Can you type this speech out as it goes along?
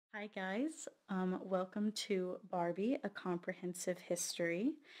Hi guys, welcome to Barbie, a comprehensive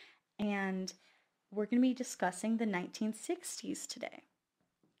history, and we're going to be discussing the 1960s today.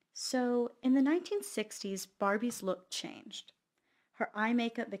 So, in the 1960s, Barbie's look changed. Her eye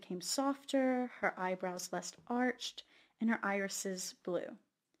makeup became softer, her eyebrows less arched, and her irises blue.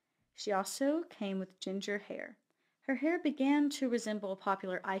 She also came with ginger hair. Her hair began to resemble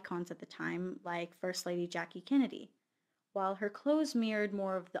popular icons at the time, like First Lady Jackie Kennedy, while her clothes mirrored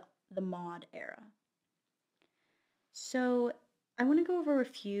more of the mod era. So, I want to go over a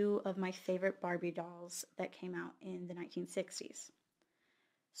few of my favorite Barbie dolls that came out in the 1960s.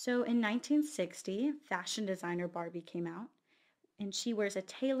 So, in 1960, fashion designer Barbie came out, and she wears a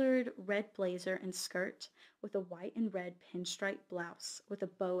tailored red blazer and skirt with a white and red pinstripe blouse with a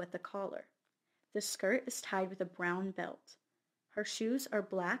bow at the collar. The skirt is tied with a brown belt. Her shoes are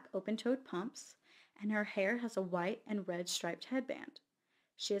black open-toed pumps, and her hair has a white and red striped headband.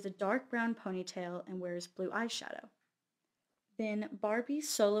 She has a dark brown ponytail and wears blue eyeshadow. Then Barbie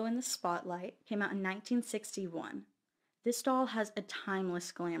Solo in the Spotlight came out in 1961. This doll has a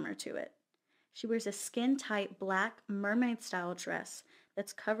timeless glamour to it. She wears a skin-tight black mermaid-style dress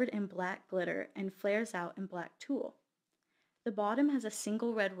that's covered in black glitter and flares out in black tulle. The bottom has a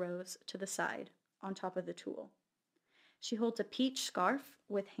single red rose to the side on top of the tulle. She holds a peach scarf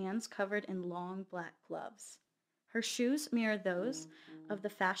with hands covered in long black gloves. Her shoes mirror those of the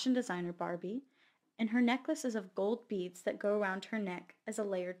fashion designer Barbie, and her necklace is of gold beads that go around her neck as a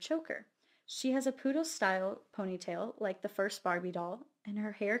layered choker. She has a poodle-style ponytail like the first Barbie doll, and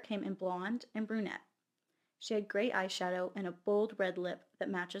her hair came in blonde and brunette. She had gray eyeshadow and a bold red lip that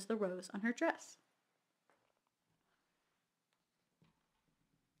matches the rose on her dress.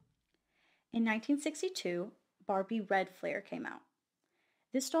 In 1962, Barbie Red Flare came out.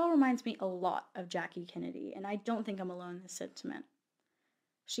 This doll reminds me a lot of Jackie Kennedy, and I don't think I'm alone in this sentiment.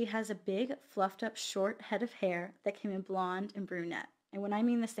 She has a big, fluffed up short head of hair that came in blonde and brunette. And when I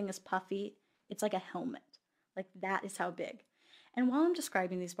mean this thing is puffy, it's like a helmet. Like that is how big. And while I'm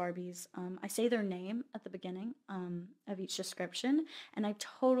describing these Barbies, I say their name at the beginning of each description, and I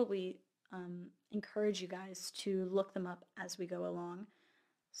totally encourage you guys to look them up as we go along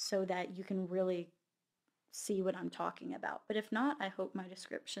so that you can really see what I'm talking about. But if not, I hope my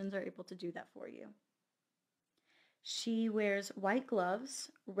descriptions are able to do that for you. She wears white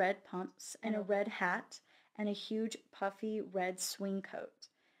gloves, red pumps, and a red hat, and a huge puffy red swing coat,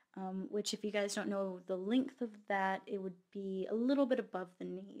 which if you guys don't know the length of that, it would be a little bit above the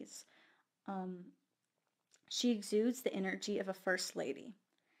knees. Um, she exudes the energy of a first lady.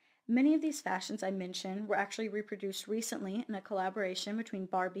 Many of these fashions I mentioned were actually reproduced recently in a collaboration between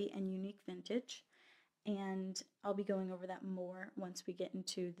Barbie and Unique Vintage, and I'll be going over that more once we get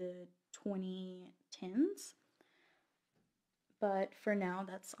into the 2010s. But for now,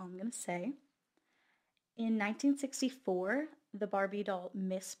 that's all I'm going to say. In 1964, the Barbie doll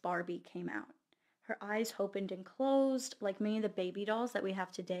Miss Barbie came out. Her eyes opened and closed like many of the baby dolls that we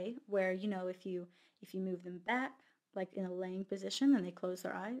have today, where if you move them back like in a laying position, then they close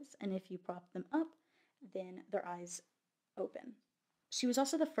their eyes, and if you prop them up, then their eyes open. She was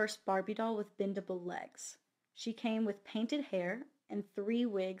also the first Barbie doll with bendable legs. She came with painted hair and 3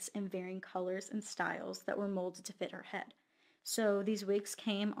 wigs in varying colors and styles that were molded to fit her head. So these wigs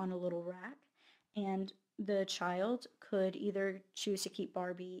came on a little rack, and the child could either choose to keep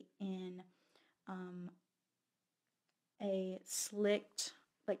Barbie in um, a slicked,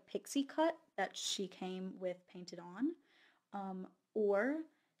 like pixie cut that she came with painted on, or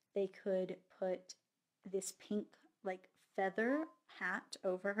they could put this pink, like feather hat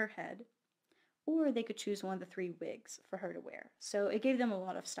over her head, or they could choose one of the 3 wigs for her to wear. So it gave them a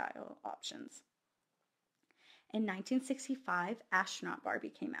lot of style options. In 1965, Astronaut Barbie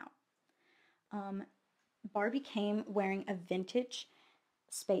came out. Barbie came wearing a vintage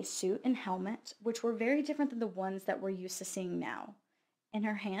spacesuit and helmet, which were very different than the ones that we're used to seeing now. In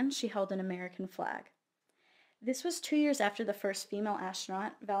her hand, she held an American flag. This was 2 years after the first female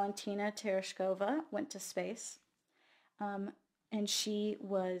astronaut, Valentina Tereshkova, went to space, and she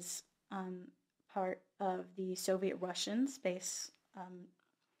was part of the Soviet-Russian space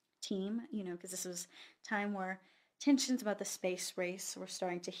team, because this was time where tensions about the space race were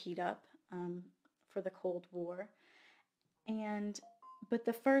starting to heat up for the Cold War. But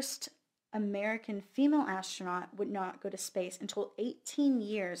the first American female astronaut would not go to space until 18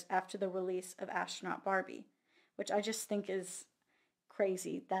 years after the release of Astronaut Barbie, which I just think is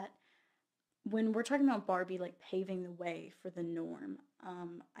crazy that when we're talking about Barbie like paving the way for the norm,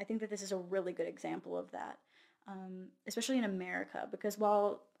 I think that this is a really good example of that, especially in America, because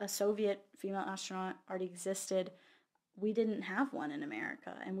while a Soviet female astronaut already existed we didn't have one in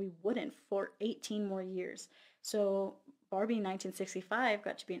America, and we wouldn't for 18 more years. So Barbie in 1965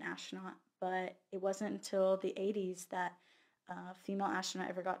 got to be an astronaut, but it wasn't until the 80s that a female astronaut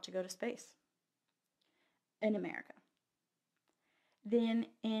ever got to go to space in America. Then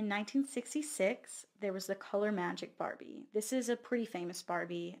in 1966, there was the Color Magic Barbie. This is a pretty famous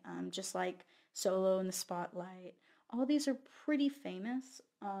Barbie, just like Solo in the Spotlight. All these are pretty famous,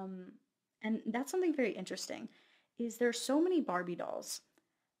 and that's something very interesting. Is there so many Barbie dolls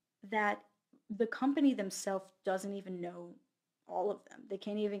that the company themselves doesn't even know all of them. They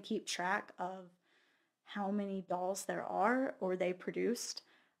can't even keep track of how many dolls there are or they produced.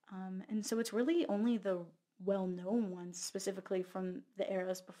 And so it's really only the well known ones, specifically from the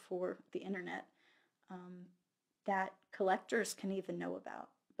eras before the internet, um, that collectors can even know about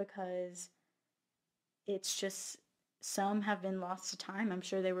because it's just some have been lost to time. I'm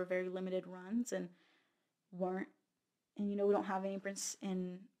sure they were very limited runs and weren't, and we don't have any prints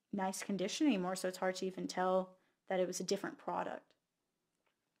in nice condition anymore, so it's hard to even tell that it was a different product.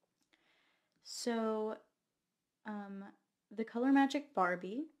 So, um, the Color Magic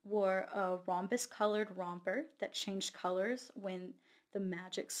Barbie wore a rhombus colored romper that changed colors when the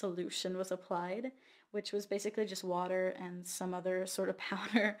magic solution was applied, which was basically just water and some other sort of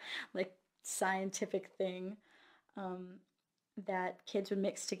powder, like scientific thing um, that kids would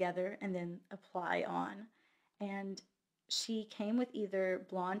mix together and then apply on. And she came with either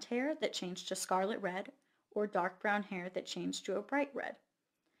blonde hair that changed to scarlet red or dark brown hair that changed to a bright red.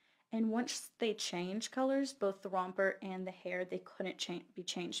 And once they changed colors, both the romper and the hair, they couldn't be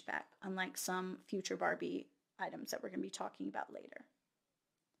changed back, unlike some future Barbie items that we're going to be talking about later.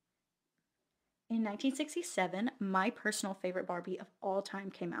 In 1967, my personal favorite Barbie of all time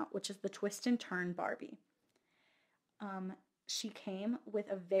came out, which is the Twist and Turn Barbie. Um, she came with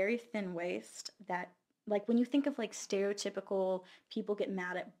a very thin waist that, like, when you think of like stereotypical people get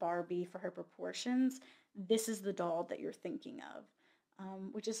mad at Barbie for her proportions, this is the doll that you're thinking of,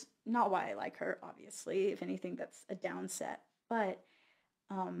 which is not why I like her, obviously. If anything, that's a downset. But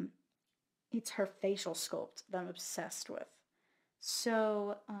um, it's her facial sculpt that I'm obsessed with.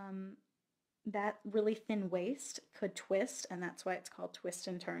 So that really thin waist could twist, and that's why it's called Twist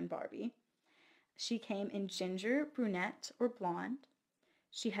and Turn Barbie. She came in ginger, brunette, or blonde.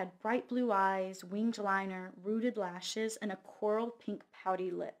 She had bright blue eyes, winged liner, rooted lashes, and a coral pink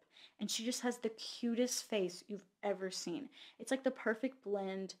pouty lip. And she just has the cutest face you've ever seen. It's like the perfect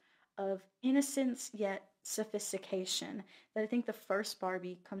blend of innocence yet sophistication that I think the first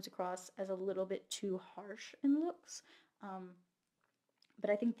Barbie comes across as a little bit too harsh in looks. Um,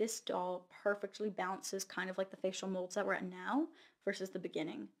 but I think this doll perfectly balances kind of like the facial molds that we're at now versus the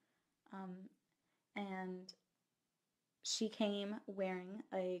beginning. Um, and she came wearing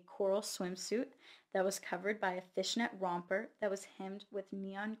a coral swimsuit that was covered by a fishnet romper that was hemmed with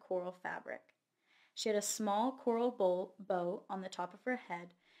neon coral fabric. She had a small coral bow on the top of her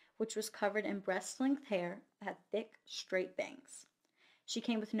head, which was covered in breast-length hair that had thick, straight bangs. She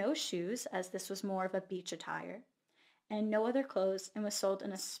came with no shoes, as this was more of a beach attire, and no other clothes, and was sold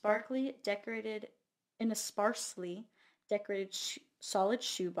in a sparsely decorated solid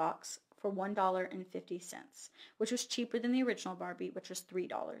shoe box for $1.50, which was cheaper than the original Barbie, which was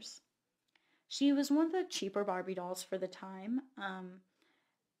 $3. She was one of the cheaper Barbie dolls for the time,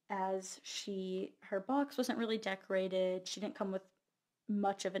 as her box wasn't really decorated. She didn't come with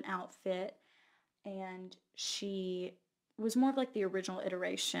much of an outfit, and she was more of like the original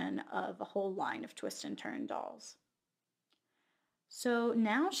iteration of a whole line of twist and turn dolls. So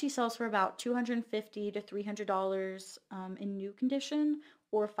now she sells for about $250 to $300 in new condition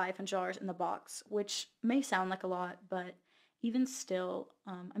or $500 in the box, which may sound like a lot, but even still,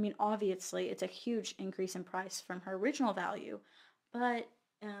 I mean, obviously it's a huge increase in price from her original value, but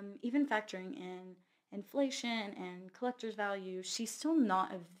even factoring in inflation and collector's value, she's still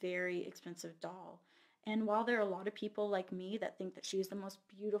not a very expensive doll. And while there are a lot of people like me that think that she's the most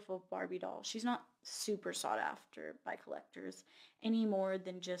beautiful Barbie doll, she's not super sought after by collectors any more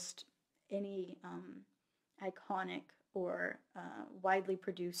than just any iconic or widely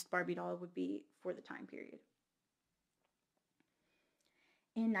produced Barbie doll would be for the time period.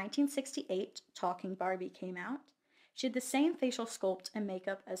 In 1968, Talking Barbie came out. She had the same facial sculpt and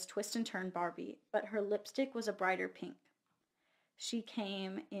makeup as Twist and Turn Barbie, but her lipstick was a brighter pink. She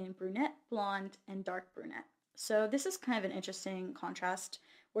came in brunette, blonde, and dark brunette. So this is kind of an interesting contrast.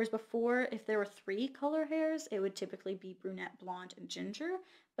 Whereas before, if there were three color hairs, it would typically be brunette, blonde, and ginger.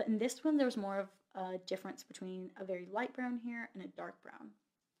 But in this one, there was more of a difference between a very light brown hair and a dark brown.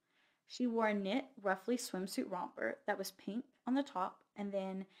 She wore a knit, ruffly swimsuit romper that was pink on the top and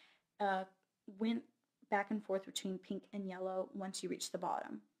then went back and forth between pink and yellow once you reach the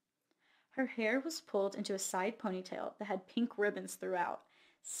bottom. Her hair was pulled into a side ponytail that had pink ribbons throughout.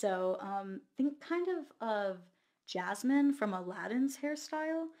 So think kind of Jasmine from Aladdin's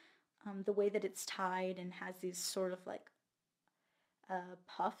hairstyle, the way that it's tied and has these sort of like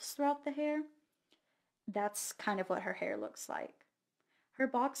puffs throughout the hair. That's kind of what her hair looks like. Her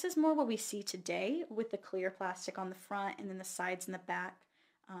box is more what we see today with the clear plastic on the front and then the sides and the back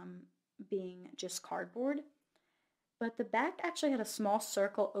um, being just cardboard. But the back actually had a small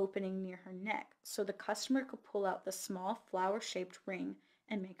circle opening near her neck, so the customer could pull out the small flower shaped ring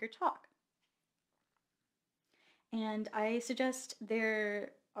and make her talk. And I suggest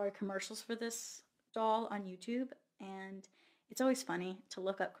there are commercials for this doll on YouTube, and it's always funny to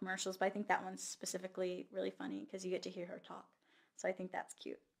look up commercials, but I think that one's specifically really funny because you get to hear her talk. So I think that's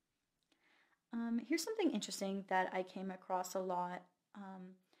cute. Here's something interesting that I came across a lot.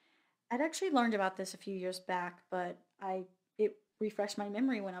 Um, I'd actually learned about this a few years back, but I it refreshed my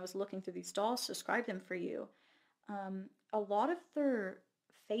memory when I was looking through these dolls to describe them for you. A lot of their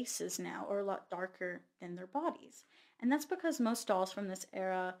faces now are a lot darker than their bodies, and that's because most dolls from this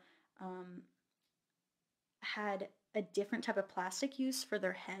era um, had a different type of plastic use for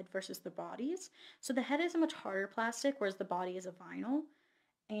their head versus their bodies. So the head is a much harder plastic, whereas the body is a vinyl,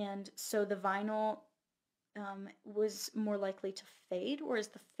 and so the vinyl was more likely to fade, whereas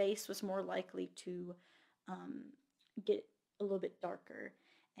the face was more likely to um, get a little bit darker.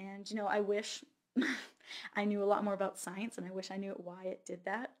 And I wish I knew a lot more about science, and I wish I knew why it did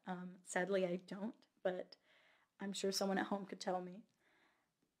that. Sadly, I don't, but I'm sure someone at home could tell me.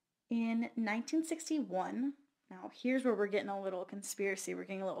 In 1961, now here's where we're getting a little conspiracy, we're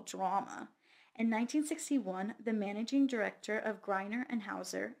getting a little drama. In 1961, the managing director of Greiner and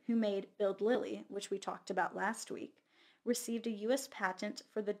Hauser, who made Build Lily, which we talked about last week, received a US patent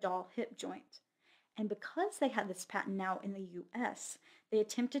for the doll hip joint. And because they had this patent now in the US, they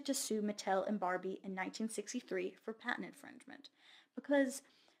attempted to sue Mattel and Barbie in 1963 for patent infringement because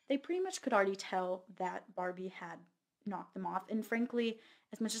they pretty much could already tell that Barbie had knocked them off. And frankly,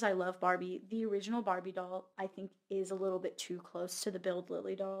 as much as I love Barbie, the original Barbie doll I think is a little bit too close to the Build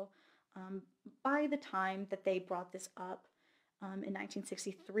Lily doll. Um, by the time that they brought this up in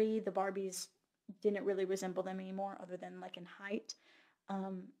 1963, the Barbies didn't really resemble them anymore, other than like in height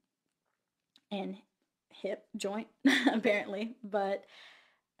um, and hip joint, apparently. But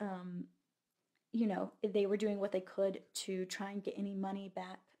um, they were doing what they could to try and get any money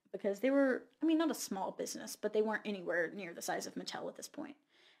back because they were, I mean, not a small business, but they weren't anywhere near the size of Mattel at this point.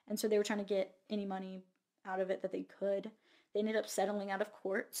 And so they were trying to get any money out of it that they could. They ended up settling out of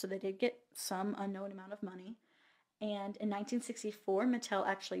court, so they did get some unknown amount of money. And in 1964, Mattel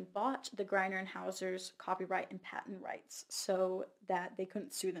actually bought the Greiner and Hauser's copyright and patent rights so that they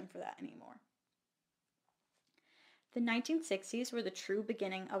couldn't sue them for that anymore. The 1960s were the true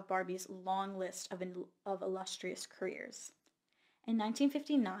beginning of Barbie's long list of illustrious careers. In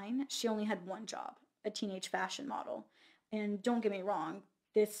 1959, she only had one job, a teenage fashion model. And don't get me wrong,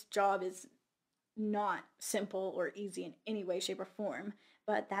 this job is not simple or easy in any way, shape, or form,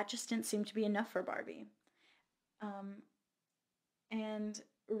 but that just didn't seem to be enough for Barbie. Um, and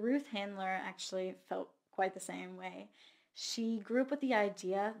Ruth Handler actually felt quite the same way. She grew up with the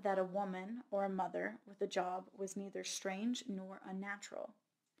idea that a woman or a mother with a job was neither strange nor unnatural.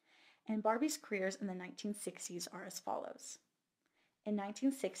 And Barbie's careers in the 1960s are as follows. In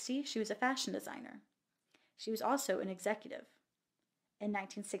 1960, she was a fashion designer. She was also an executive. In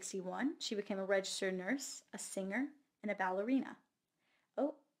 1961, she became a registered nurse, a singer, and a ballerina.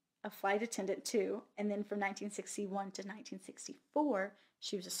 Oh, a flight attendant too. And then from 1961 to 1964,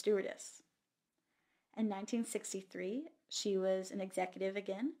 she was a stewardess. In 1963, she was an executive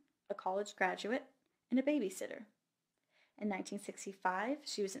again, a college graduate, and a babysitter. In 1965,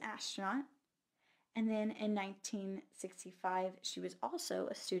 she was an astronaut. And then in 1965, she was also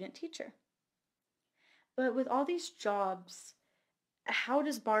a student teacher. But with all these jobs, how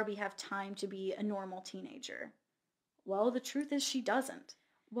does Barbie have time to be a normal teenager? Well, the truth is she doesn't.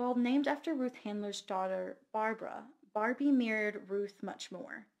 While named after Ruth Handler's daughter, Barbara, Barbie mirrored Ruth much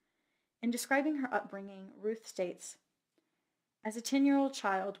more. In describing her upbringing, Ruth states, as a 10-year-old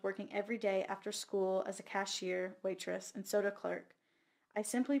child working every day after school as a cashier, waitress, and soda clerk, I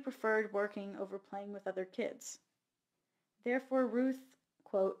simply preferred working over playing with other kids. Therefore, Ruth,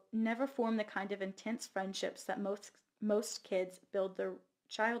 quote, never formed the kind of intense friendships that most kids build their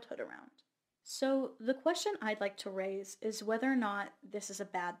childhood around. So the question I'd like to raise is whether or not this is a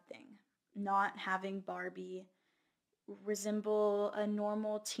bad thing, not having Barbie resemble a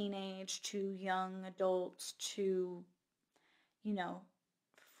normal teenage to young adult to, you know,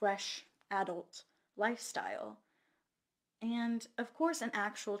 fresh adult lifestyle. And of course, an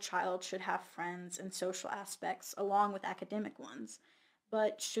actual child should have friends and social aspects along with academic ones.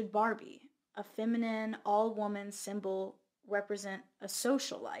 But should Barbie, a feminine, all woman symbol, represent a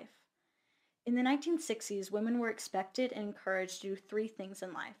social life? In the 1960s, women were expected and encouraged to do three things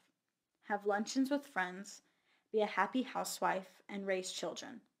in life: have luncheons with friends, be a happy housewife, and raise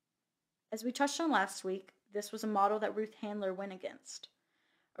children. As we touched on last week, this was a model that Ruth Handler went against.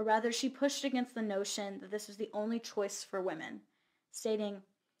 Or rather, she pushed against the notion that this was the only choice for women, stating,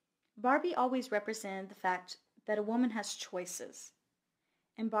 Barbie always represented the fact that a woman has choices.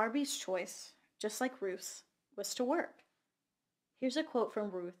 And Barbie's choice, just like Ruth's, was to work. Here's a quote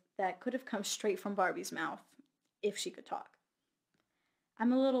from Ruth that could have come straight from Barbie's mouth, if she could talk.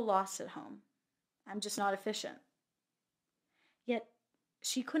 I'm a little lost at home. I'm just not efficient. Yet,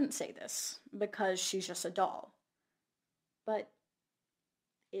 she couldn't say this because she's just a doll. But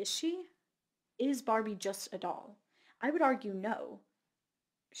is she? Is Barbie just a doll? I would argue no.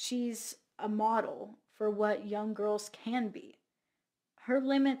 She's a model for what young girls can be. Her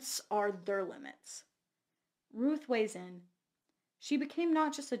limits are their limits. Ruth weighs in. She became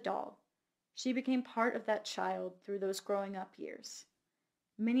not just a doll. She became part of that child through those growing up years.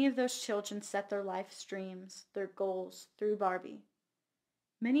 Many of those children set their life's dreams, their goals, through Barbie.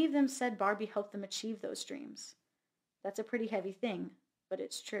 Many of them said Barbie helped them achieve those dreams. That's a pretty heavy thing, but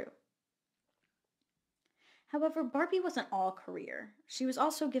it's true. However, Barbie wasn't all career. She was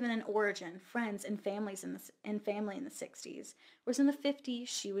also given an origin, friends, and family in the 60s, whereas in the 50s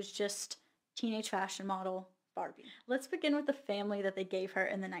she was just teenage fashion model Barbie. Let's begin with the family that they gave her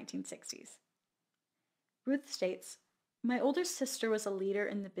in the 1960s. Ruth states, my older sister was a leader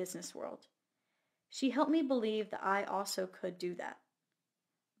in the business world. She helped me believe that I also could do that.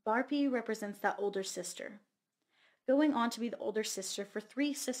 Barbie represents that older sister, going on to be the older sister for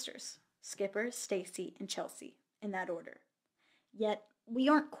three sisters: Skipper, Stacy, and Chelsea, in that order. Yet, we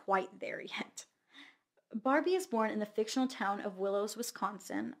aren't quite there yet. Barbie is born in the fictional town of Willows,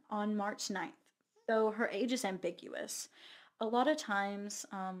 Wisconsin on March 9th, though her age is ambiguous. A lot of times,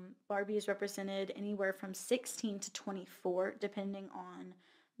 Barbie is represented anywhere from 16 to 24, depending on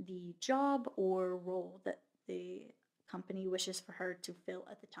the job or role that the company wishes for her to fill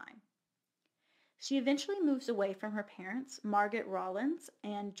at the time. She eventually moves away from her parents, Margaret Rollins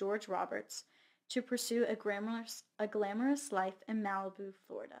and George Roberts, to pursue a glamorous life in Malibu,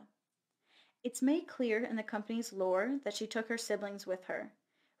 Florida. It's made clear in the company's lore that she took her siblings with her,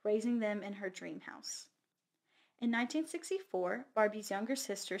 raising them in her dream house. In 1964, Barbie's younger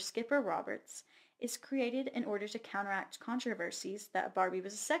sister, Skipper Roberts, is created in order to counteract controversies that Barbie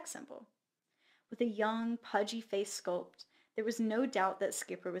was a sex symbol. With a young, pudgy face sculpt, there was no doubt that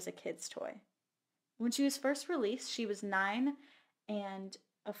Skipper was a kid's toy. When she was first released, she was 9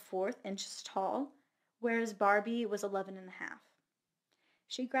 1/4 inches tall, whereas Barbie was 11 1/2.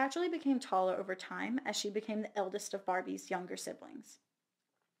 She gradually became taller over time as she became the eldest of Barbie's younger siblings.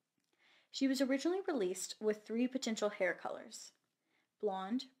 She was originally released with 3 potential hair colors: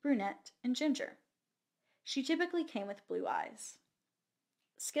 blonde, brunette, and ginger. She typically came with blue eyes.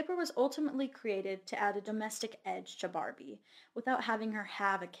 Skipper was ultimately created to add a domestic edge to Barbie without having her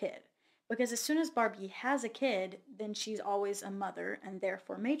have a kid, because as soon as Barbie has a kid, then she's always a mother and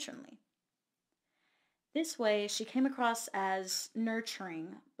therefore matronly. This way, she came across as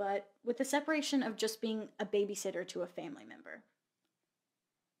nurturing, but with the separation of just being a babysitter to a family member.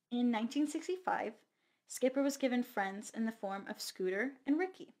 In 1965, Skipper was given friends in the form of Scooter and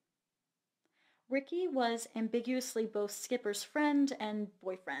Ricky. Ricky was ambiguously both Skipper's friend and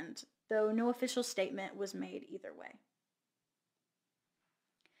boyfriend, though no official statement was made either way.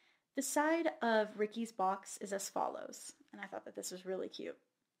 The side of Ricky's box is as follows, and I thought that this was really cute.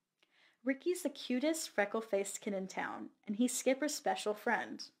 Ricky's the cutest freckle-faced kid in town, and he's Skipper's special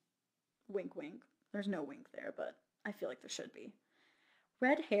friend. Wink, wink. There's no wink there, but I feel like there should be.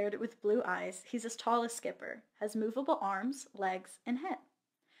 Red-haired with blue eyes, he's as tall as Skipper, has movable arms, legs, and head.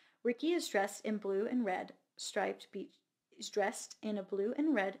 Ricky is dressed in a blue and red striped beach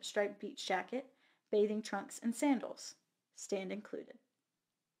jacket, bathing trunks, and sandals, stand included.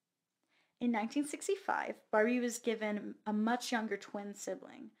 In 1965, Barbie was given a much younger twin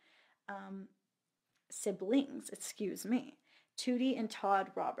siblings, Tootie and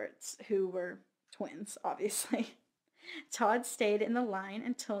Todd Roberts, who were twins, obviously. Todd stayed in the line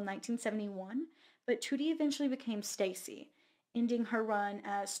until 1971, but Tootie eventually became Stacy, ending her run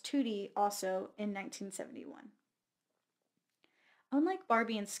as Tootie also in 1971. Unlike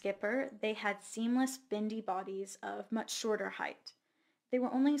Barbie and Skipper, they had seamless, bendy bodies of much shorter height. They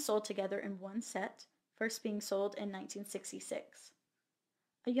were only sold together in one set, first being sold in 1966.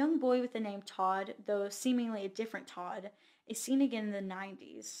 A young boy with the name Todd, though seemingly a different Todd, is seen again in the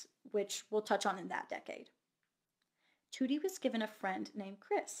 90s, which we'll touch on in that decade. Tootie was given a friend named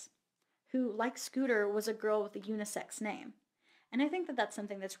Chris, who, like Scooter, was a girl with a unisex name. And I think that that's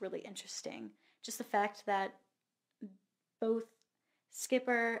something that's really interesting. Just the fact that both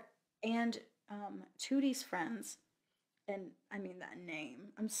Skipper and Tootie's friends, and I mean that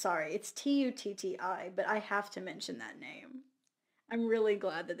name. I'm sorry, it's Tutti, but I have to mention that name. I'm really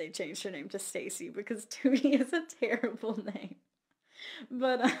glad that they changed her name to Stacy because Tootie is a terrible name.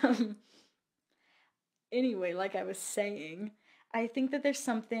 But anyway, like I was saying, I think that there's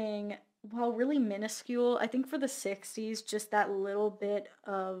something, while really minuscule, I think for the 60s, just that little bit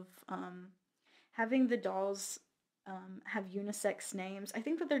of having the dolls have unisex names. I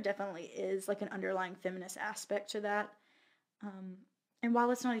think that there definitely is like an underlying feminist aspect to that. Um, and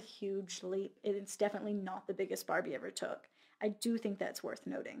while it's not a huge leap, it's definitely not the biggest Barbie ever took. I do think that's worth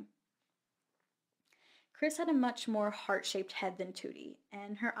noting. Chris had a much more heart shaped head than Tootie,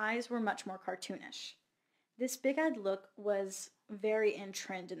 and her eyes were much more cartoonish. This big eyed look was very in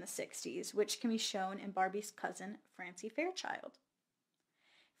trend in the 60s, which can be shown in Barbie's cousin, Francie Fairchild.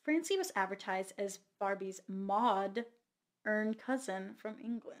 Francie was advertised as Barbie's mod cousin from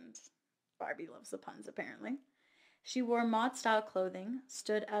England. Barbie loves the puns, apparently. She wore mod style clothing,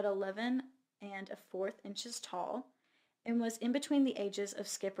 stood at 11 and a fourth inches tall, and was in between the ages of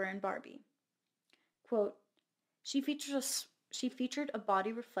Skipper and Barbie. Quote, she featured a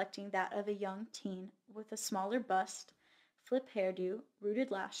body reflecting that of a young teen with a smaller bust, flip hairdo,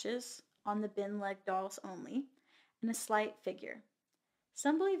 rooted lashes, on the bin leg dolls only, and a slight figure.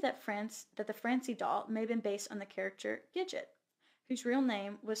 Some believe that the Francie doll may have been based on the character Gidget, whose real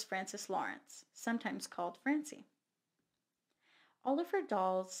name was Frances Lawrence, sometimes called Francie. All of her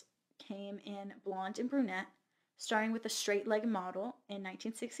dolls came in blonde and brunette, starting with the straight leg model in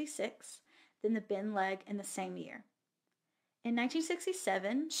 1966, then the bin leg in the same year. In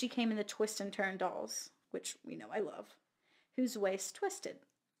 1967, she came in the twist and turn dolls, which we know I love, whose waist twisted.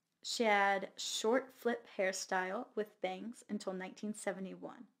 She had short flip hairstyle with bangs until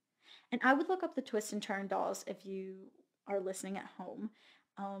 1971. And I would look up the twist and turn dolls if you are listening at home,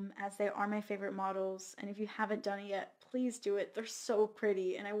 as they are my favorite models. And if you haven't done it yet, please do it. They're so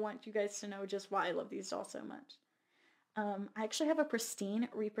pretty, and I want you guys to know just why I love these dolls so much. I actually have a pristine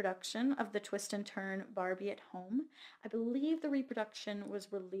reproduction of the Twist and Turn Barbie at home. I believe the reproduction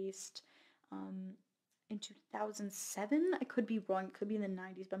was released in 2007. I could be wrong, it could be in the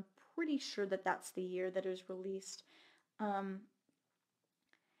 90s, but I'm pretty sure that that's the year that it was released.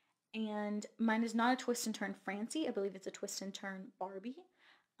 And mine is not a Twist and Turn Francie. I believe it's a Twist and Turn Barbie.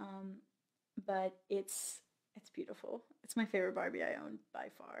 But it's beautiful. It's my favorite Barbie I own by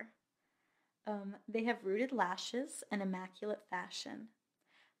far. They have rooted lashes and immaculate fashion.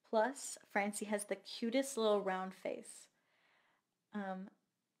 Plus, Francie has the cutest little round face.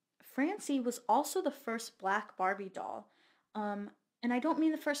 Francie was also the first black Barbie doll. And I don't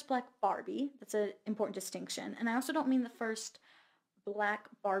mean the first black Barbie, that's an important distinction. And I also don't mean the first black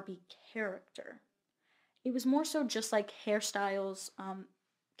Barbie character. It was more so just like hairstyles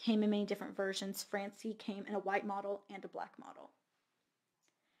came in many different versions. Francie came in a white model and a black model.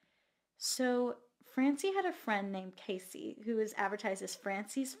 So, Francie had a friend named Casey, who was advertised as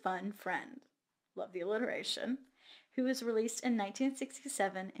Francie's Fun Friend. Love the alliteration. Who was released in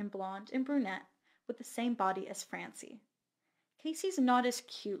 1967 in blonde and brunette with the same body as Francie. Casey's not as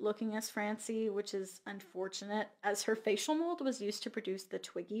cute looking as Francie, which is unfortunate, as her facial mold was used to produce the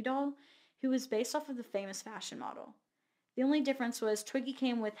Twiggy doll, who was based off of the famous fashion model. The only difference was Twiggy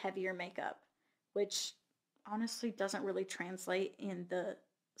came with heavier makeup, which honestly doesn't really translate in the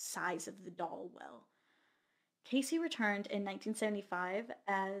size of the doll well. Casey returned in 1975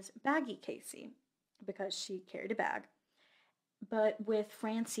 as Baggy Casey, because she carried a bag, but with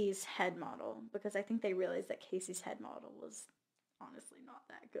Francie's head model, because I think they realized that Casey's head model was honestly not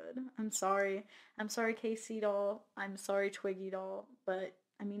that good. I'm sorry. I'm sorry, Casey doll. I'm sorry, Twiggy doll. But,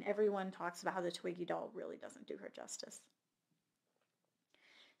 I mean, everyone talks about how the Twiggy doll really doesn't do her justice.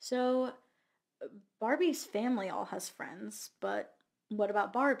 So, Barbie's family all has friends, but what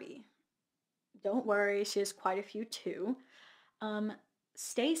about Barbie? Don't worry, she has quite a few too.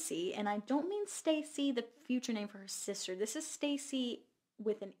 Stacy, and I don't mean Stacy, the future name for her sister. This is Stacy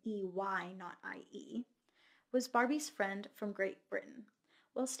with an EY, not IE, was Barbie's friend from Great Britain.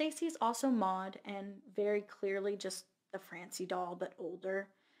 Well, Stacy is also Maud and very clearly just the Francie doll, but older.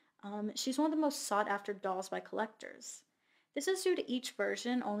 She's one of the most sought after dolls by collectors. This is due to each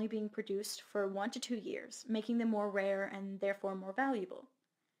version only being produced for 1 to 2 years, making them more rare and therefore more valuable.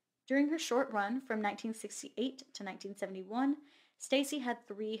 During her short run from 1968 to 1971, Stacy had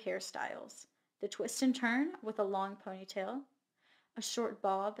three hairstyles: the twist and turn with a long ponytail, a short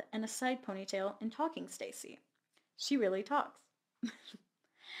bob, and a side ponytail in Talking Stacy. She really talks.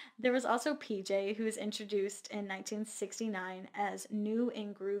 There was also PJ, who was introduced in 1969 as New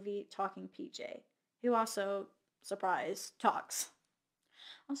and Groovy Talking PJ, who also, surprise, talks.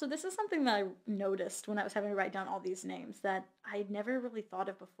 Also, this is something that I noticed when I was having to write down all these names that I'd never really thought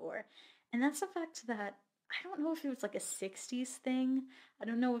of before. And that's the fact that I don't know if it was like a 60s thing. I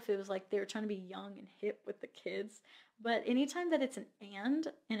don't know if it was like they were trying to be young and hip with the kids. But anytime that it's an and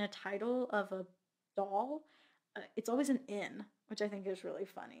in a title of a doll, it's always an in, which I think is really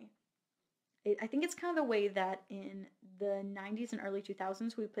funny. I think it's kind of the way that in the 90s and early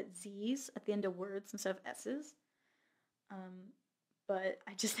 2000s we put Z's at the end of words instead of S's. Um, but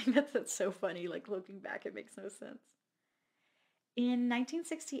I just think that's so funny. Like looking back, it makes no sense. In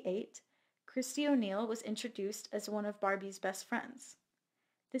 1968, Christy O'Neill was introduced as one of Barbie's best friends.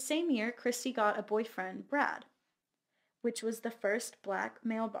 The same year, Christy got a boyfriend, Brad, which was the first black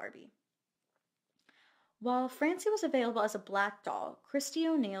male Barbie. While Francie was available as a black doll, Christy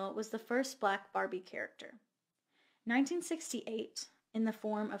O'Neill was the first black Barbie character. 1968, in the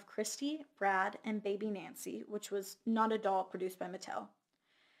form of Christy, Brad, and Baby Nancy, which was not a doll produced by Mattel.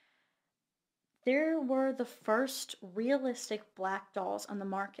 There were the first realistic black dolls on the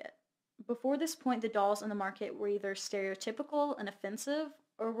market. Before this point, the dolls on the market were either stereotypical and offensive,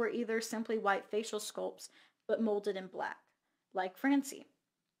 or were either simply white facial sculpts but molded in black, like Francie.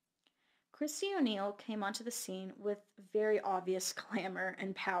 Christy O'Neill came onto the scene with very obvious glamour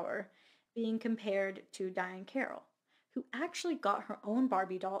and power, being compared to Diane Carroll, who actually got her own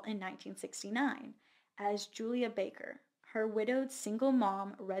Barbie doll in 1969 as Julia Baker, her widowed single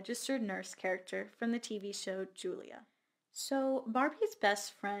mom registered nurse character from the TV show Julia. So, Barbie's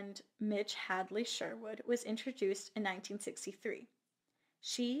best friend, Midge Hadley Sherwood, was introduced in 1963.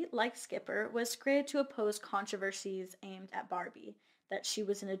 She, like Skipper, was created to oppose controversies aimed at Barbie, that she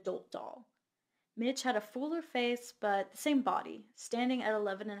was an adult doll. Midge had a fuller face, but the same body, standing at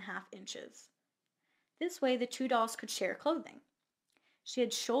 11.5 inches. This way, the two dolls could share clothing. She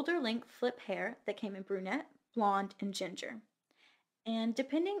had shoulder-length flip hair that came in brunette, blonde, and ginger. And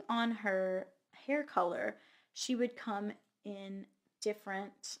depending on her hair color, she would come in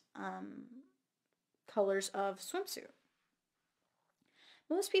different colors of swimsuit.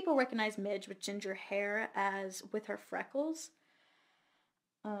 Most people recognize Midge with ginger hair as with her freckles.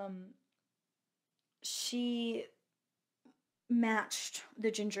 She matched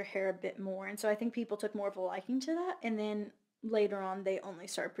the ginger hair a bit more, and so I think people took more of a liking to that, and then later on they only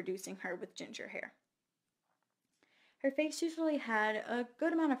started producing her with ginger hair. Her face usually had a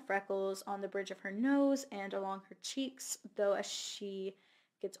good amount of freckles on the bridge of her nose and along her cheeks, though as she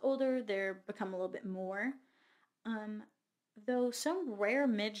gets older, there become a little bit more. Though some rare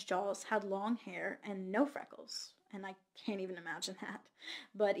Midge dolls had long hair and no freckles, and I can't even imagine that.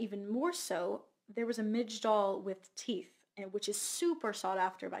 But even more so, there was a Midge doll with teeth, and which is super sought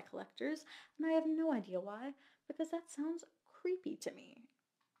after by collectors, and I have no idea why, because that sounds creepy to me.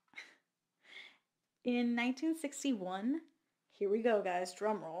 In 1961, here we go, guys,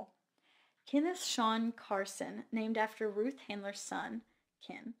 drum roll. Kenneth Sean Carson, named after Ruth Handler's son,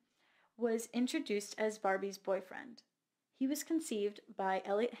 Ken, was introduced as Barbie's boyfriend. He was conceived by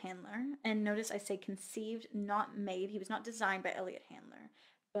Elliot Handler, and notice I say conceived, not made. He was not designed by Elliot Handler,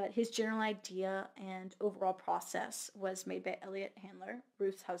 but his general idea and overall process was made by Elliot Handler,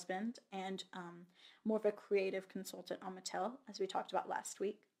 Ruth's husband, and more of a creative consultant on Mattel, as we talked about last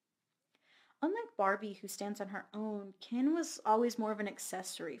week. Unlike Barbie, who stands on her own, Ken was always more of an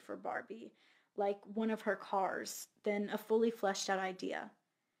accessory for Barbie, like one of her cars, than a fully fleshed out idea.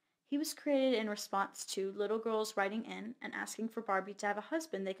 He was created in response to little girls writing in and asking for Barbie to have a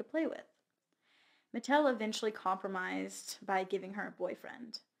husband they could play with. Mattel eventually compromised by giving her a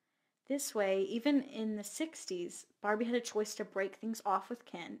boyfriend. This way, even in the 60s, Barbie had a choice to break things off with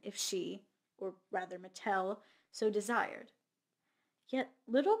Ken if she, or rather Mattel, so desired. Yet,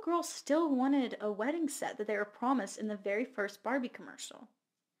 little girls still wanted a wedding set that they were promised in the very first Barbie commercial.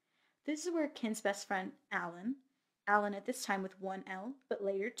 This is where Ken's best friend, Alan at this time with one L, but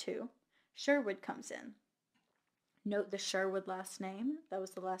later two, Sherwood comes in. Note the Sherwood last name. That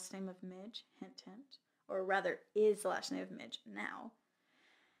was the last name of Midge, hint hint, or rather is the last name of Midge now.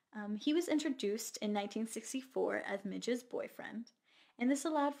 He was introduced in 1964 as Midge's boyfriend, and this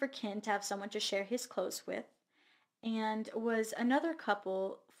allowed for Ken to have someone to share his clothes with, and was another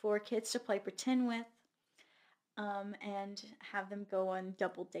couple for kids to play pretend with, and have them go on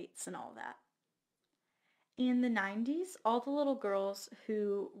double dates and all that. In the 90s, all the little girls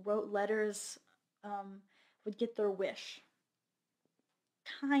who wrote letters would get their wish.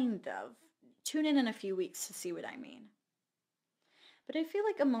 Kind of. Tune in a few weeks to see what I mean. But I feel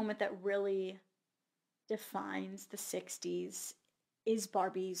like a moment that really defines the 60s is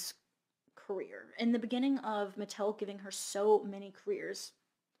Barbie's career. In the beginning of Mattel giving her so many careers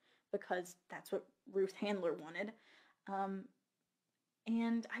because that's what Ruth Handler wanted. Um,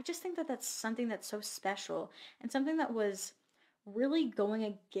 and I just think that that's something that's so special and something that was really going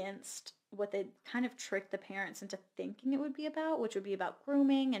against what they kind of tricked the parents into thinking it would be about, which would be about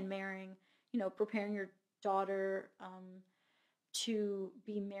grooming and marrying, preparing your daughter to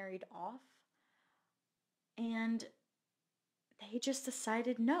be married off. And they just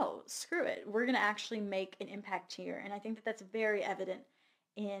decided, no, screw it. We're going to actually make an impact here. And I think that that's very evident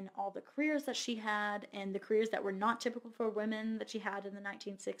in all the careers that she had and the careers that were not typical for women that she had in the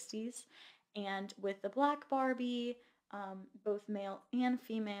 1960s. And with the Black Barbie, both male and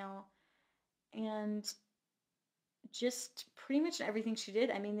female, and just pretty much everything she did.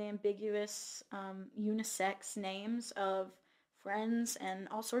 I mean, the ambiguous unisex names of friends and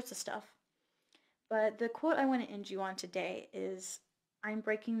all sorts of stuff. But the quote I want to end you on today is, "I'm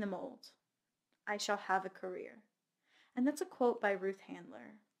breaking the mold. I shall have a career." And that's a quote by Ruth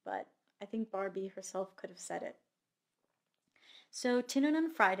Handler, but I think Barbie herself could have said it. So tune in on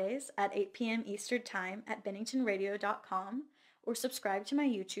Fridays at 8 p.m. Eastern Time at BenningtonRadio.com or subscribe to my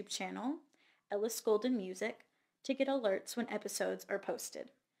YouTube channel, Ellis Golden Music, to get alerts when episodes are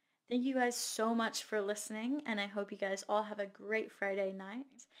posted. Thank you guys so much for listening, and I hope you guys all have a great Friday night.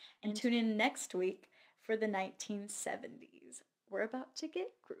 And tune in next week for the 1970s. We're about to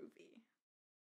get groovy.